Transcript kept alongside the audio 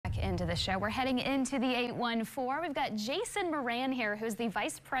into the show. We're heading into the 814. We've got Jason Moran here, who's the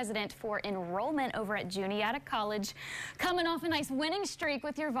Vice President for Enrollment over at Juniata College, coming off a nice winning streak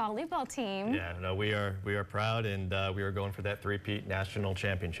with your volleyball team. Yeah, no, we are proud, and we are going for that three-peat national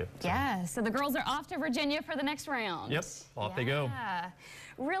championship. So. Yeah, so the girls are off to Virginia for the next round. Yep, off they go.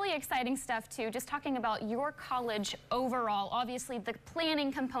 Really exciting stuff, too. Just talking about your college overall, obviously the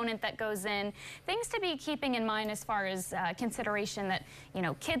planning component that goes in, things to be keeping in mind as far as consideration that, you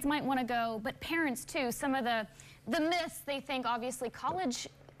know, kids might want to go, but parents, too. Some of the myths, they think, obviously, college,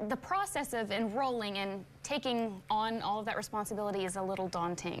 the process of enrolling and taking on all of that responsibility is a little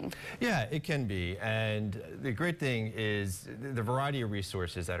daunting. Yeah, it can be. And the great thing is the variety of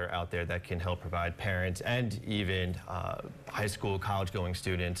resources that are out there that can help provide parents and even high school, college-going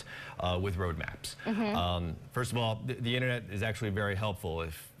students with roadmaps. First of all, the internet is actually very helpful.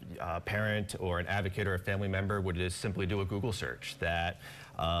 If a parent or an advocate or a family member would just simply do a Google search that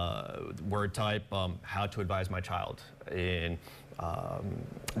word type, how to advise my child in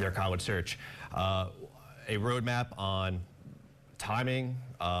their college search. A roadmap on timing,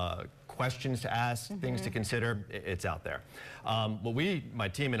 questions to ask, things to consider, it's out there. My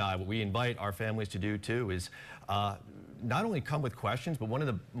team and I, what we invite our families to do too is not only come with questions, but one of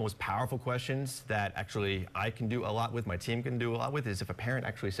the most powerful questions that actually I can do a lot with, my team can do a lot with, is if a parent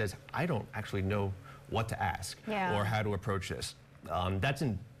actually says, I don't actually know what to ask or how to approach this. That's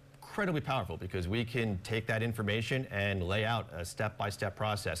incredibly powerful because we can take that information and lay out a step-by-step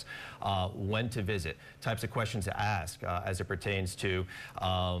process, when to visit, types of questions to ask as it pertains to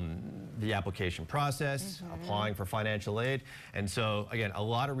the application process, applying for financial aid. And so, again, a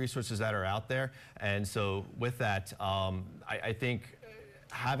lot of resources that are out there. And so with that, I think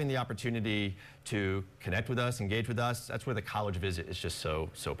having the opportunity to connect with us, engage with us, that's where the college visit is just so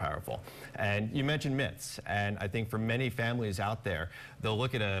powerful. And you mentioned myths, and I think for many families out there, they'll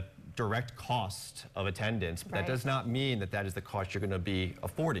look at a direct cost of attendance, but that does not mean that that is the cost you're going to be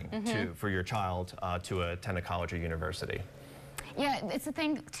affording for your child to attend a college or university. Yeah, it's a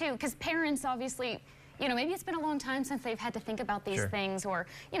thing too, because parents obviously, you know, maybe it's been a long time since they've had to think about these things, or,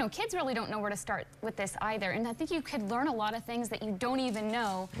 you know, kids really don't know where to start with this either. And I think you could learn a lot of things that you don't even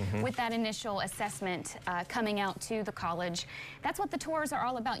know with that initial assessment coming out to the college. That's what the tours are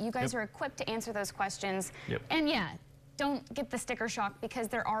all about. You guys are equipped to answer those questions. And yeah, don't get the sticker shock, because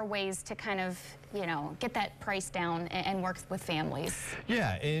there are ways to kind of, you know, get that price down and work with families.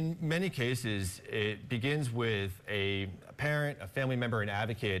 Yeah, in many cases, it begins with a parent, a family member, an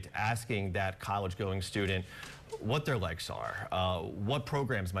advocate asking that college-going student what their likes are, what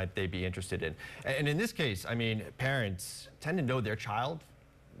programs might they be interested in. And in this case, I mean, parents tend to know their child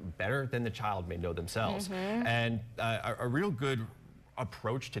better than the child may know themselves. And a real good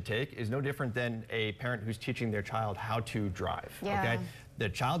approach to take is no different than a parent who's teaching their child how to drive. Okay, the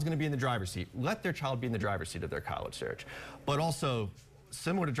child's going to be in the driver's seat. Let their child be in the driver's seat of their college search. But also,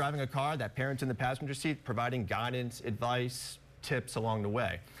 similar to driving a car, that parent's in the passenger seat, providing guidance, advice, tips along the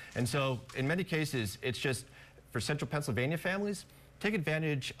way. And so, in many cases, it's just for Central Pennsylvania families, take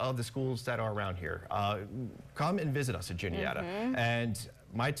advantage of the schools that are around here. Come and visit us at Juniata. And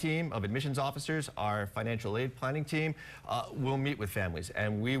my team of admissions officers, our financial aid planning team, will meet with families,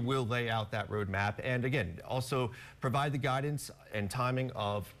 and we will lay out that roadmap. And again, also provide the guidance and timing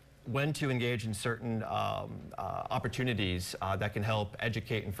of when to engage in certain opportunities that can help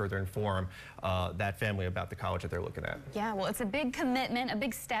educate and further inform that family about the college that they're looking at. Yeah, well, it's a big commitment, a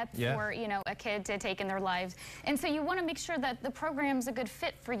big step for, you know, a kid to take in their lives. And so you want to make sure that the program's a good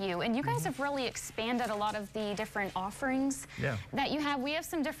fit for you. And you guys have really expanded a lot of the different offerings that you have. We have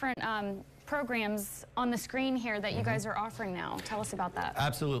some different programs on the screen here that you guys are offering now. Tell us about that.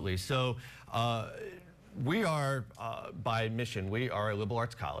 Absolutely. So, we are, by mission, we are a liberal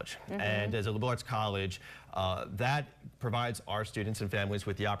arts college. And as a liberal arts college, that provides our students and families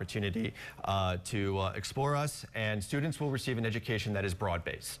with the opportunity to explore us, and students will receive an education that is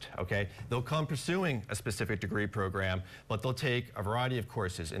broad-based, okay? They'll come pursuing a specific degree program, but they'll take a variety of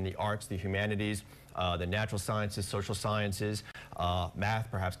courses in the arts, the humanities, the natural sciences, social sciences,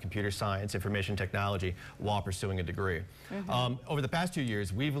 math, perhaps computer science, information technology, while pursuing a degree. Over the past 2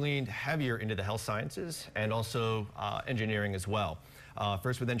 years, we've leaned heavier into the health sciences and also engineering as well.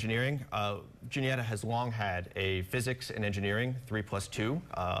 First with engineering, Juniata has long had a physics and engineering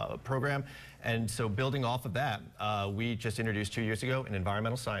 3+2 program, and so building off of that, we just introduced 2 years ago an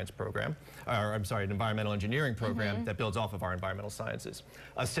environmental science program, or I'm sorry, an environmental engineering program that builds off of our environmental sciences,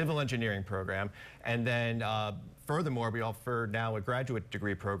 a civil engineering program, and then furthermore, we offer now a graduate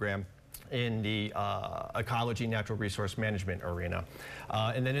degree program in the ecology, natural resource management arena.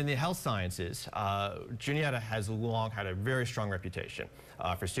 And then in the health sciences, Juniata has long had a very strong reputation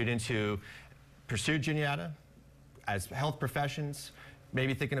for students who pursue Juniata as health professions,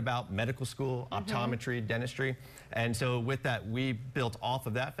 maybe thinking about medical school, optometry, dentistry. And so with that, we built off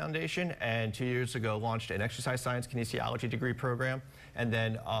of that foundation, and 2 years ago launched an exercise science kinesiology degree program, and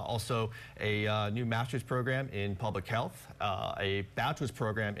then also a new master's program in public health, a bachelor's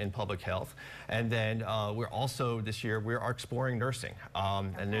program in public health, and then we're also this year we are exploring nursing.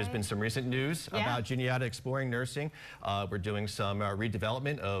 And there's been some recent news about Juniata exploring nursing. We're doing some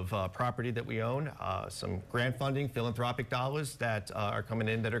redevelopment of property that we own, some grant funding, philanthropic dollars that are coming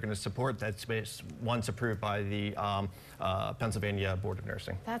in that are going to support that space once approved by the Pennsylvania Board of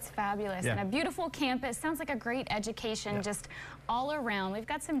Nursing. That's fabulous. And a beautiful campus. Sounds like a great education just all around. We've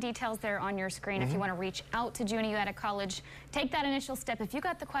got some details there on your screen if you want to reach out to Juniata College. Take that initial step. If you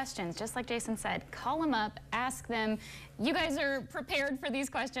got the questions, just like Jason said, call them up, ask them. You guys are prepared for these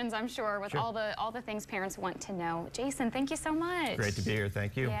questions, I'm sure, with all the things parents want to know. Jason, thank you so much. Great to be here.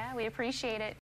 Thank you. Yeah, we appreciate it.